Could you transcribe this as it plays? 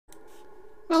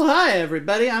Hi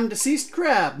everybody, I'm Deceased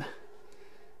Crab.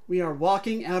 We are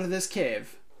walking out of this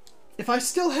cave. If I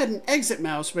still had an exit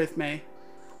mouse with me,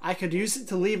 I could use it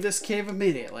to leave this cave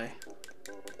immediately.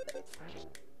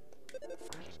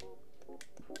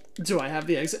 Do I have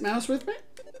the exit mouse with me?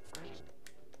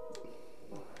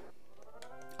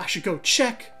 I should go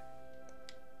check.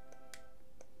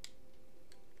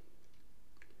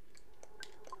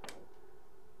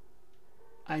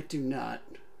 I do not.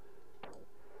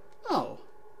 Oh,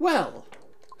 well.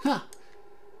 Huh.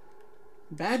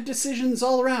 Bad decisions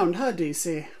all around, huh,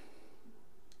 DC?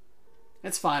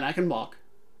 It's fine, I can walk.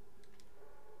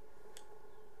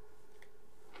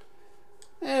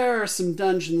 There are some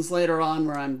dungeons later on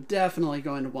where I'm definitely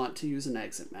going to want to use an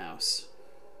exit mouse.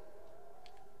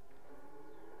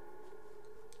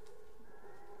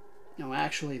 No,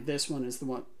 actually, this one is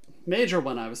the major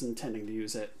one I was intending to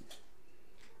use it.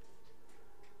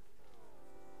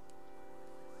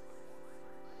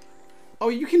 Oh,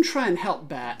 you can try and help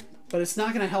Bat, but it's not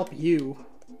going to help you.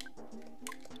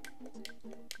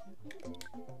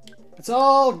 It's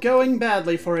all going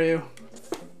badly for you.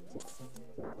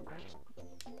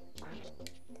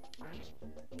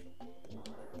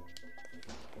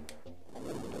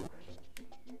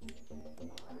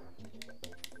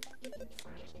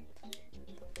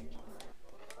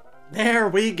 There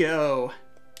we go.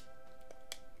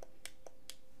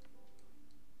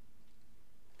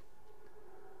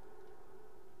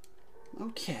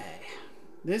 Okay,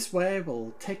 this way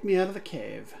will take me out of the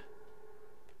cave.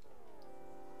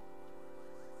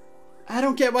 I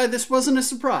don't get why this wasn't a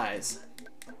surprise.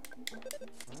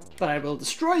 But I will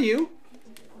destroy you.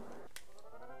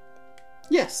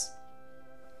 Yes.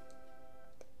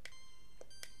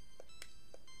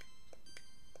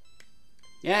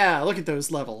 Yeah, look at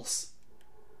those levels.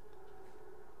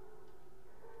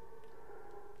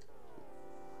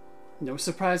 No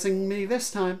surprising me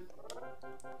this time.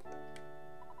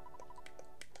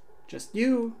 Just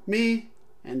you, me,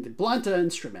 and the Blunta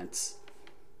instruments.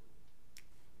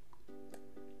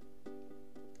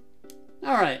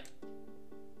 Alright.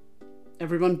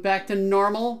 Everyone back to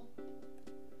normal?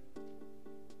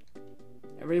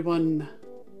 Everyone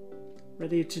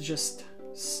ready to just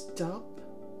stop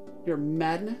your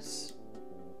madness?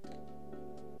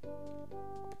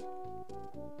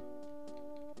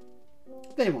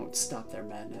 They won't stop their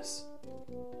madness.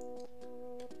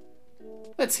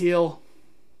 Let's heal.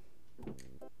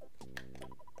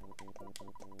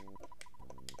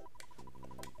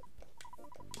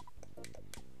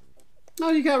 Oh,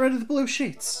 you got rid of the blue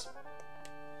sheets.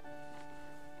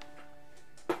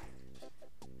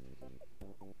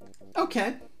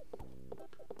 Okay.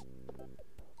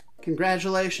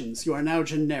 Congratulations, you are now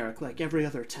generic like every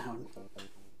other town.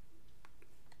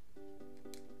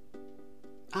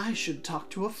 I should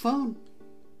talk to a phone.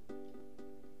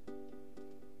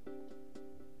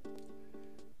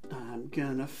 I'm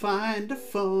gonna find a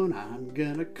phone, I'm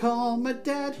gonna call my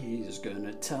dad, he's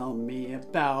gonna tell me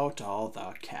about all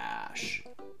the cash.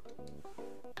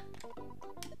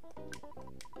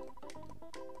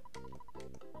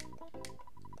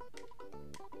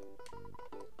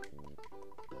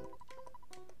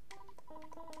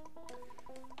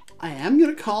 I am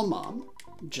gonna call Mom,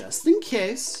 just in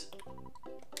case.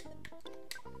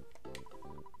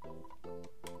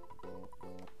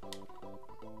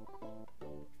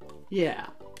 Yeah.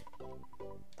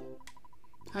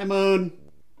 Hi, Moon.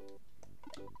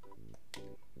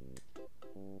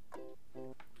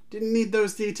 Didn't need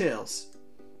those details.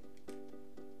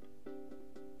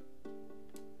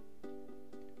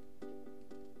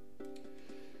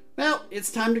 Well,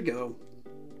 it's time to go.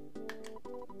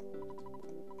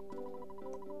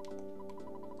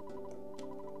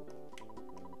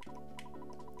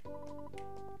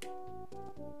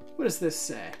 What does this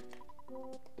say?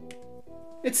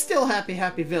 It's still Happy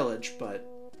Happy Village, but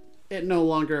it no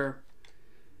longer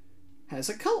has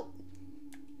a cult.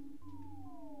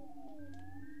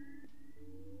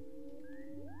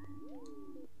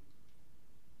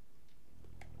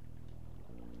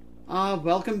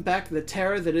 Welcome back to the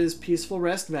terror that is Peaceful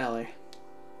Rest Valley.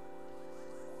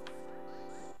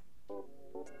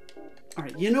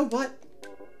 Alright, you know what?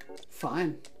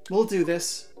 Fine, we'll do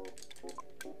this.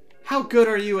 How good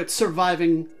are you at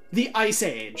surviving the Ice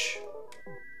Age?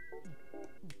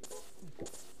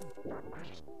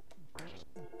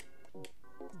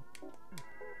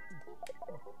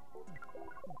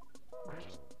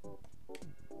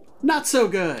 Not so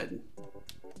good.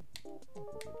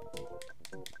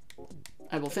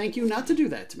 I will thank you not to do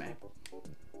that to me.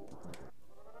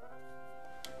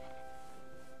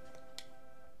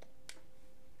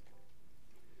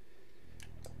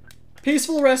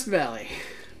 Peaceful Rest Valley.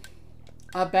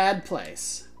 a bad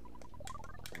place.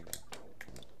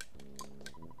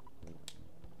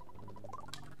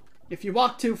 If you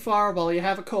walk too far while you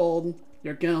have a cold,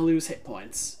 you're gonna lose hit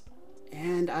points.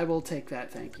 And I will take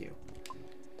that, thank you.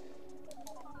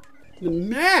 The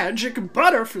magic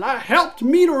butterfly helped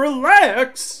me to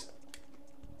relax.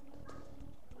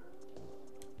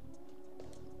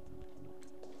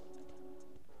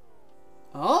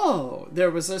 Oh, there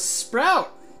was a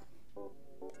sprout.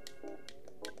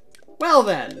 Well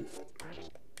then.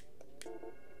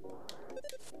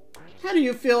 How do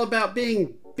you feel about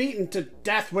being beaten to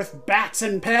death with bats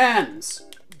and pans?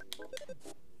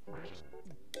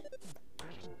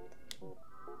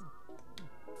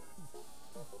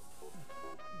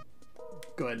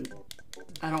 Good.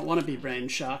 I don't want to be brain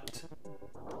shocked.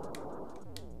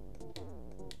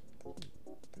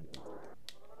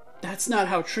 That's not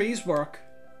how trees work.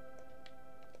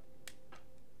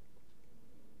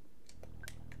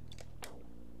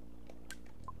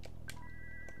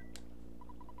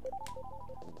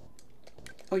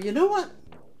 Oh, you know what?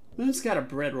 Moon's got a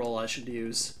bread roll I should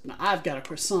use. Now I've got a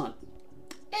croissant.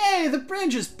 Hey, the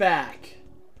bridge is back!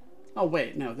 Oh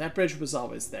wait, no, that bridge was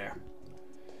always there.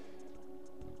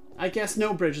 I guess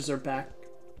no bridges are back.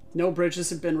 No bridges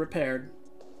have been repaired.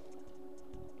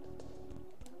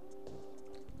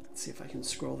 Let's see if I can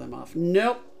scroll them off.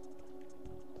 Nope.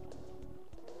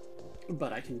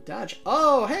 But I can dodge.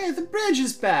 Oh, hey, the bridge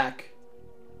is back!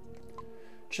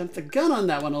 Jumped the gun on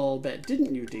that one a little bit,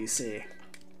 didn't you, DC?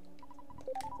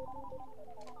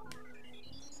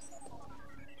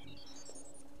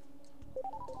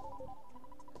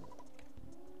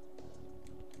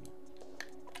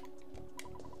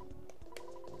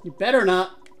 You better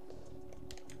not.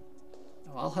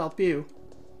 Oh, I'll help you.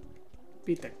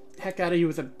 Beat the heck out of you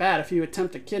with a bat if you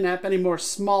attempt to kidnap any more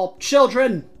small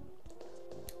children.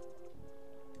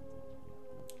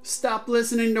 Stop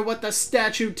listening to what the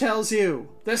statue tells you.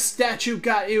 The statue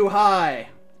got you high.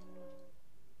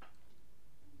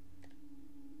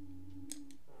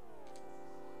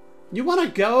 You want to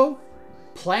go?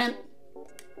 Plant?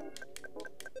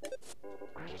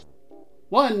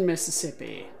 1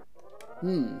 Mississippi.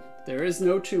 There is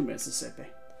no 2 Mississippi.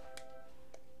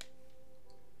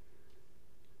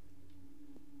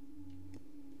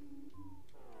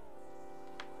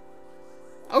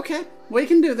 Okay, we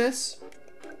can do this.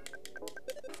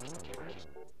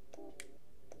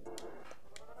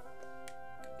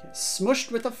 Okay,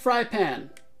 smushed with a fry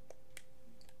pan.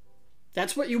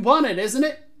 That's what you wanted, isn't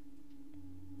it?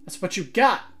 That's what you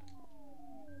got.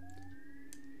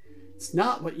 It's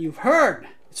not what you've heard.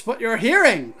 It's what you're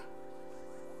hearing.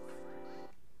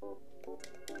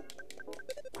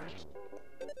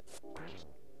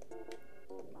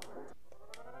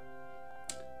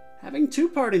 Having 2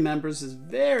 party members is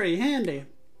very handy.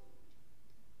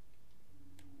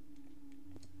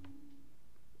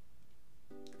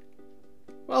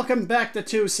 Welcome back to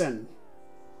Tucson.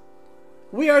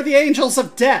 We are the Angels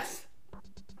of Death.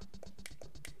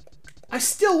 I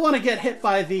still want to get hit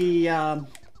by the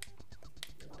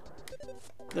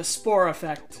spore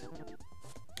effect.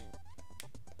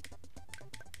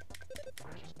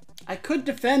 I could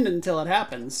defend until it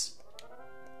happens.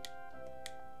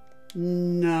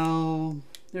 No,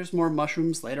 there's more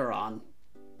mushrooms later on.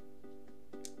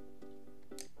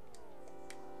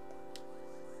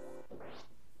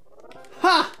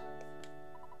 Ha!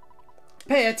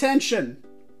 Pay attention.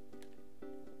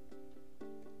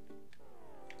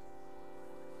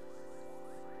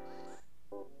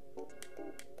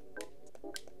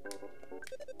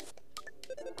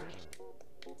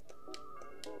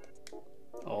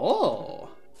 Oh.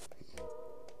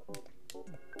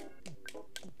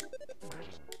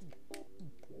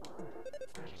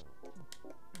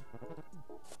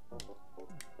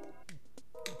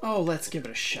 Oh, let's give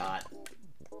it a shot.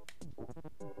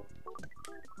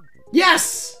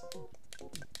 Yes!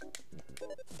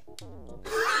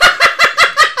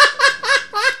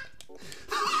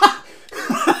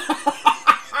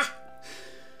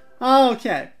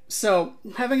 Okay, so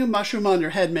having a mushroom on your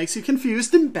head makes you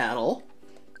confused in battle.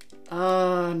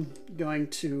 Going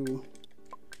to...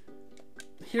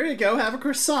 Here you go, have a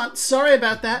croissant. Sorry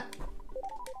about that.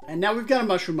 And now we've got a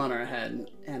mushroom on our head.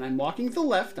 And I'm walking to the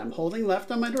left. I'm holding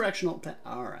left on my directional pad.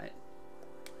 Alright.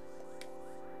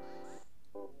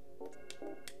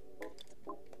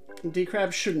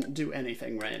 D-Crab shouldn't do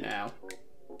anything right now.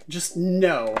 Just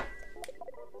no.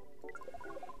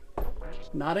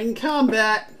 Not in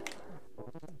combat.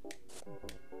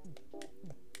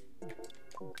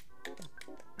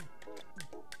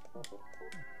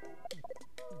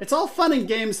 It's all fun and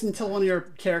games until one of your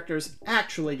characters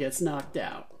actually gets knocked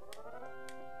out.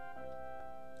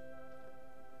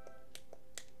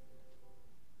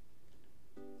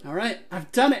 Alright,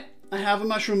 I've done it. I have a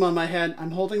mushroom on my head.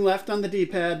 I'm holding left on the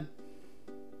D-pad.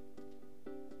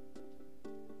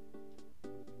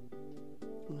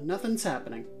 Well, nothing's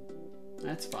happening.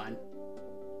 That's fine.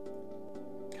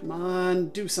 Come on,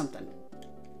 do something.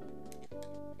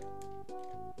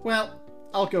 Well,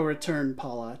 I'll go return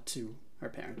Paula to her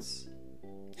parents.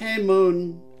 Hey,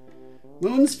 Moon.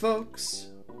 Moon's folks.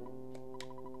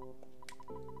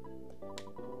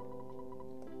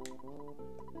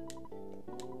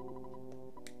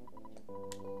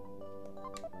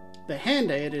 The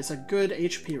Hand-Aid is a good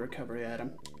HP recovery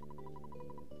item.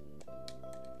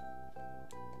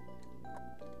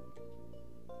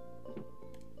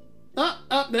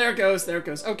 There it goes, there it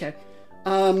goes. Okay.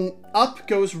 Up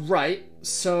goes right,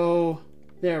 so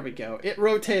there we go. It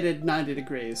rotated 90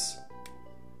 degrees.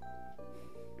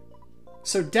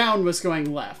 So down was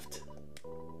going left.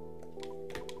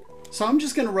 So I'm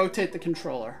just going to rotate the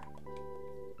controller.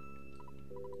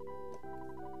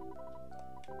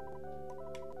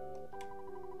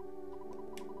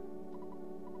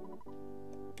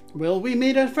 Will we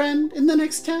meet a friend in the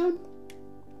next town?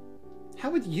 How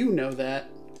would you know that?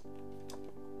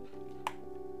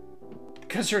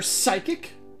 Because you're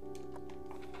psychic?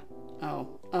 Oh,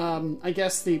 I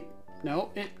guess the...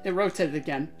 No, it rotated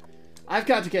again. I've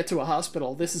got to get to a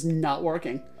hospital. This is not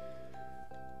working.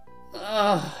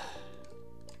 Ugh.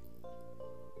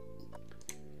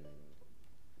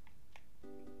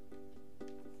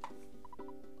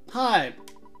 Hi.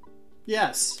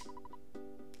 Yes.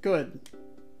 Good.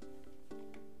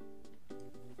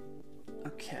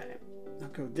 Okay. I'll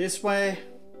go this way.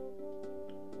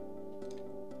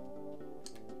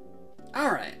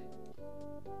 Alright.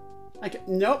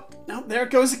 Nope. Nope, there it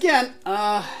goes again.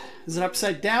 Is it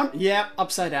upside down? Yeah,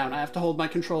 upside down. I have to hold my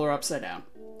controller upside down.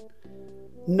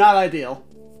 Not ideal.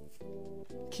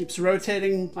 Keeps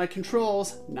rotating my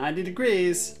controls 90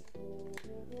 degrees.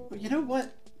 Well, you know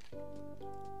what?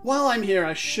 While I'm here,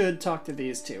 I should talk to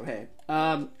these two. Hey,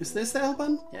 is this the L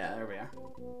button? Yeah, there we are.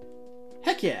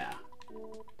 Heck yeah.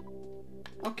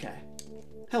 Okay.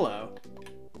 Hello.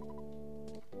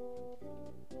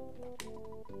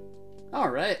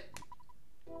 Alright.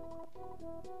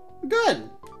 Good.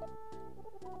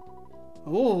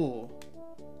 Oh.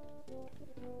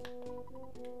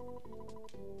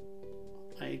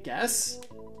 I guess.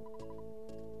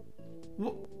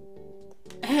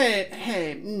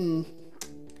 Hey,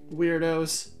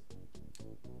 weirdos.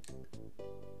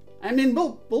 I mean,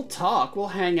 we'll talk, we'll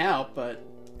hang out, but...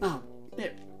 Oh,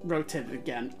 it rotated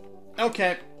again.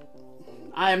 Okay.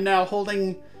 I am now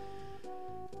holding...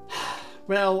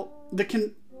 Well, the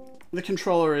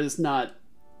controller is not...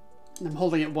 I'm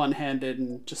holding it one-handed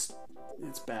and just...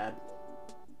 It's bad.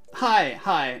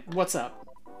 Hi, what's up?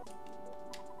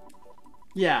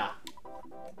 Yeah.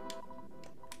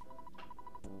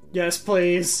 Yes,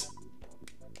 please.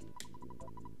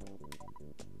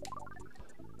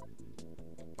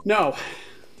 No.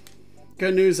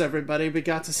 Good news, everybody. We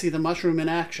got to see the mushroom in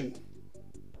action.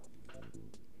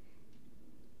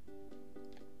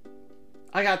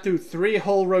 I got through 3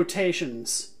 whole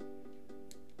rotations.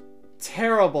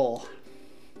 Terrible.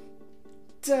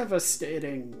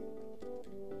 Devastating.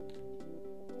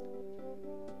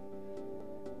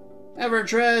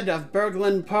 Everdread of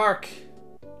Berglund Park,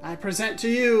 I present to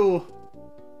you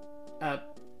a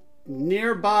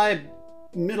nearby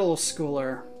middle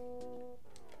schooler.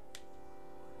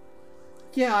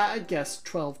 Yeah, I guess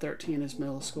 12, 13 is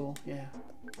middle school, yeah.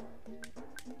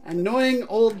 Annoying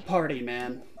old party,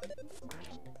 man.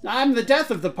 I'm the death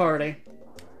of the party.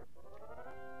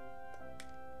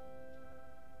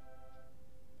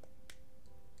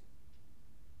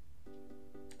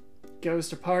 Goes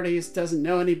to parties, doesn't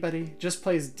know anybody, just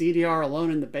plays DDR alone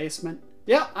in the basement.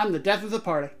 Yeah, I'm the death of the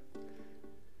party.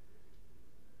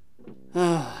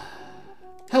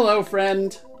 Hello,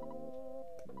 friend.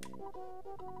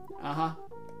 Uh-huh.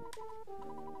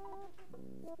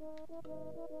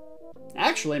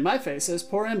 Actually, my face says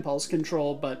poor impulse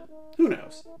control, but who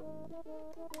knows?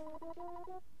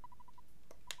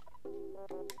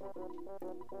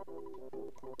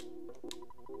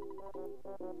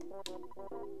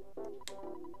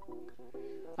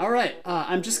 Alright,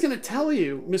 I'm just gonna tell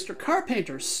you, Mr.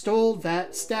 Carpenter stole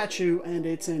that statue, and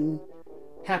it's in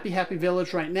Happy Happy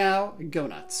Village right now. Go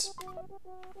nuts.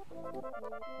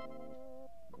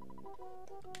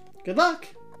 Good luck!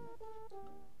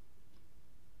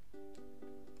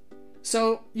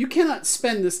 So, you cannot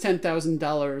spend this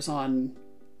 $10,000 on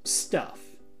stuff.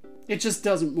 It just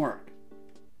doesn't work.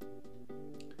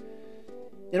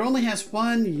 It only has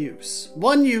one use.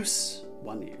 One use.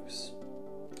 One use.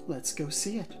 Let's go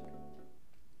see it.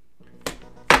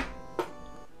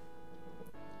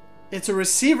 It's a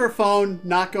receiver phone,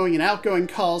 not going and outgoing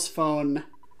calls phone.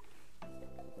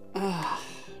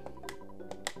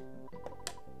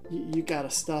 You gotta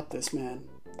stop this, man.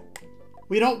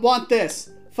 We don't want this.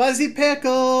 Fuzzy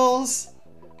Pickles!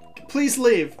 Please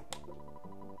leave.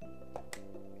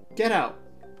 Get out.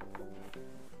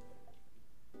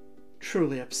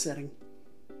 Truly upsetting.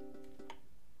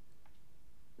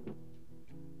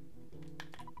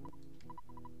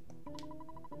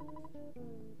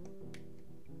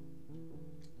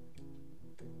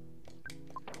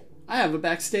 I have a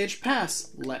backstage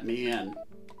pass. Let me in.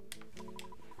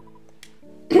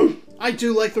 I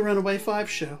do like the Runaway 5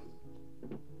 show.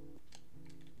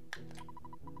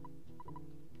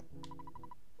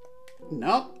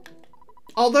 Nope.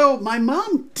 Although my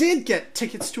mom did get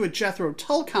tickets to a Jethro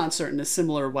Tull concert in a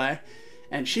similar way,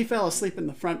 and she fell asleep in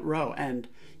the front row, and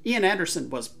Ian Anderson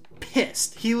was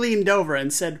pissed. He leaned over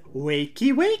and said,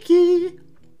 "Wakey, wakey."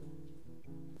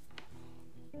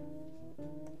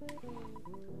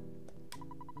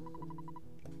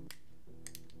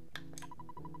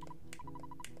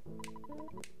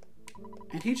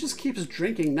 And he just keeps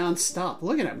drinking nonstop.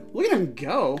 Look at him. Look at him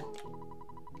go.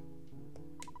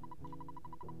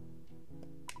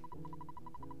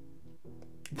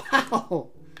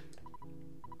 Wow.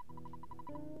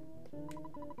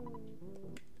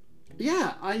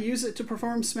 Yeah, I use it to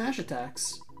perform smash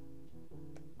attacks.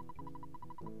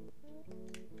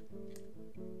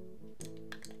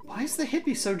 Why is the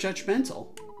hippie so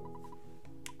judgmental?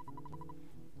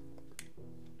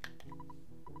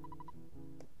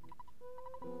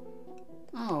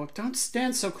 Oh, don't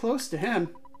stand so close to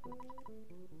him.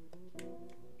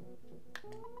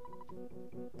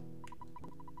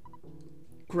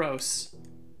 Gross.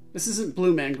 This isn't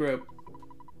Blue Man Group.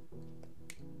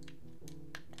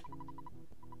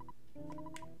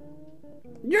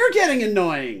 You're getting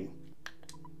annoying!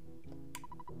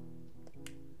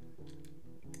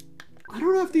 I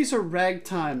don't know if these are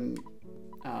ragtime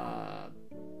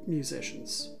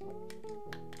musicians.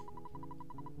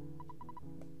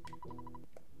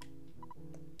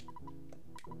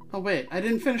 Oh wait, I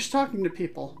didn't finish talking to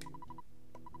people.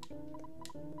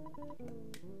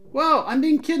 Whoa, I'm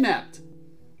being kidnapped!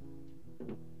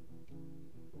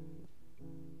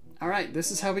 Alright,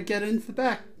 this is how we get into the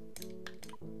back.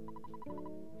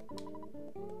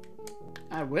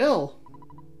 I will.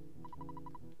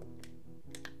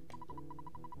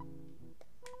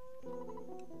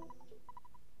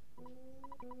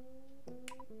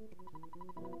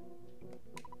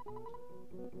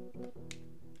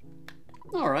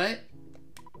 Alright.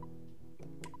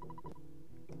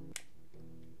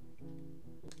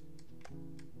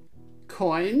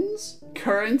 Coins?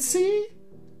 Currency?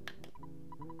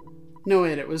 No,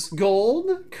 wait, it was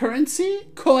gold? Currency?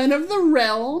 Coin of the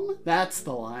realm? That's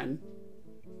the line.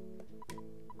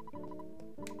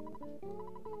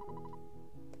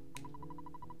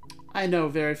 I know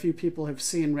very few people have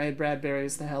seen Ray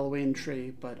Bradbury's The Halloween Tree,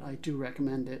 but I do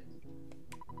recommend it.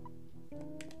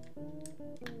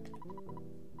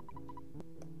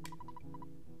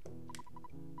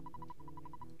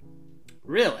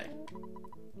 Really?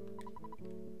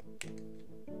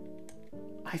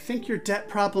 I think your debt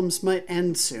problems might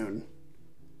end soon.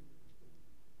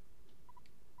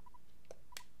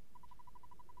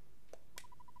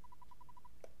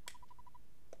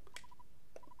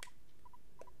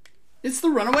 It's the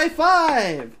Runaway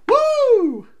 5!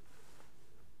 Woo!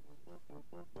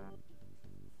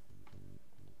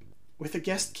 With a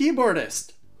guest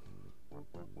keyboardist.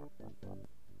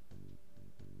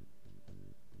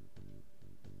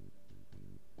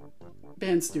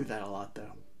 Bands do that a lot,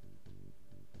 though.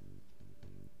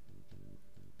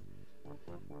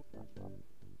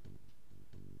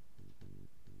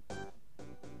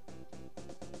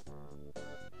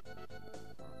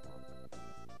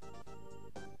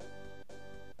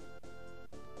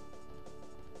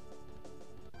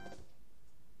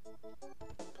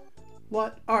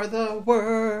 What are the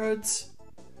words?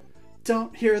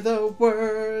 Don't hear the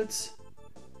words.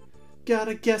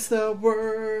 Gotta guess the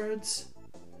words.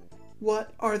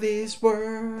 What are these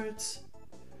words?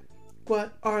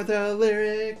 What are the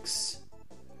lyrics?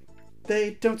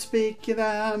 They don't speak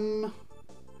them.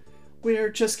 We're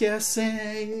just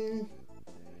guessing.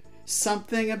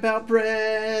 Something about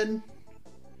bread.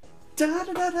 Da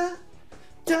da da da.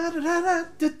 Da da da da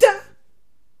da da.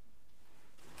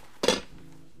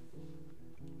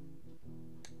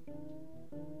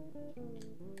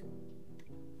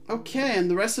 Okay, and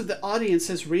the rest of the audience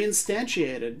has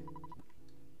reinstantiated.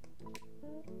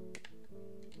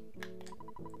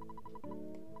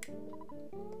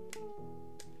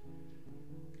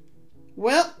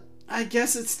 Well, I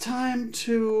guess it's time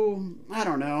to, I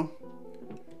don't know,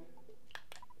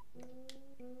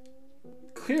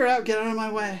 Clear out, get out of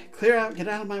my way. Clear out, get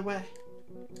out of my way.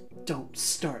 Don't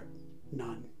start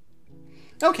none.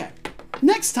 Okay,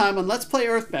 next time on Let's Play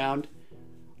Earthbound,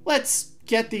 let's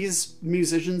get these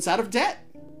musicians out of debt.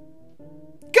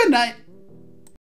 Good night.